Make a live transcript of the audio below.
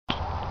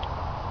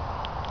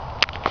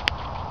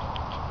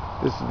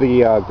This is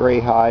the gray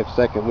hive,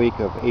 second week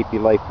of AP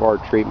Life Var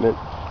treatment.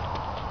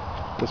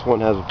 This one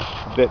has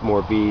a bit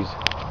more bees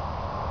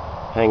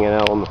hanging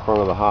out on the front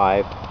of the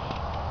hive.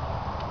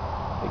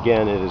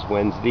 Again, it is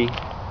Wednesday.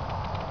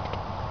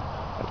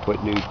 I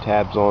put new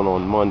tabs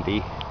on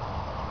Monday.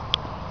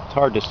 It's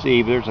hard to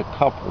see, but there's a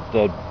couple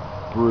dead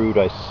brood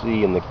I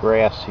see in the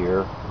grass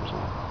here. There's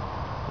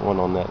one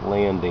on that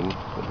landing,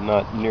 but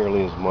not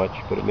nearly as much,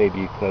 but it may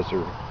be because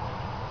they're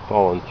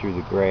falling through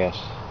the grass.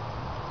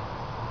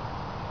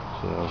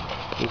 So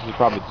this is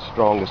probably the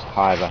strongest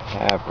hive I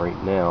have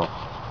right now.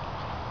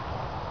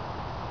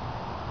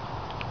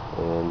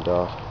 And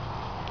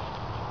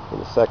in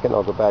a second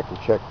I'll go back and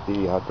check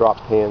the drop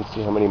pan,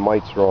 see how many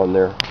mites are on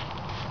there.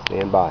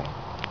 Stand by.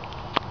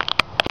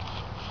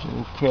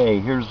 Okay,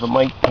 here's the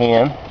mite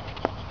pan.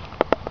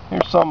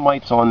 There's some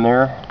mites on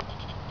there.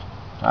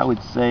 I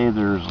would say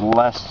there's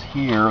less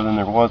here than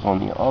there was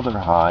on the other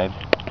hive,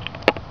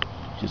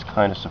 which is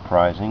kind of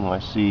surprising. I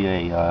see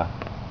a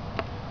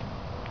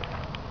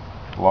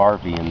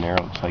larvae in there.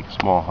 It looks like a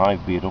small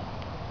hive beetle.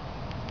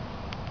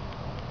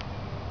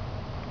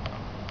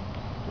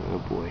 Oh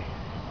boy.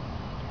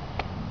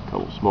 A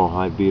couple small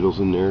hive beetles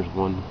in there. There's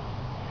one.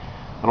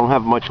 I don't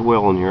have much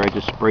oil in here. I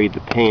just sprayed the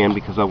pan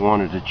because I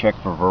wanted to check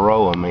for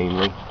Varroa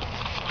mainly.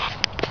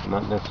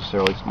 Not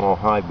necessarily small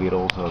hive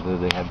beetles, although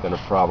they have been a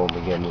problem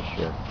again this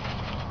year.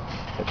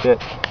 That's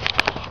it.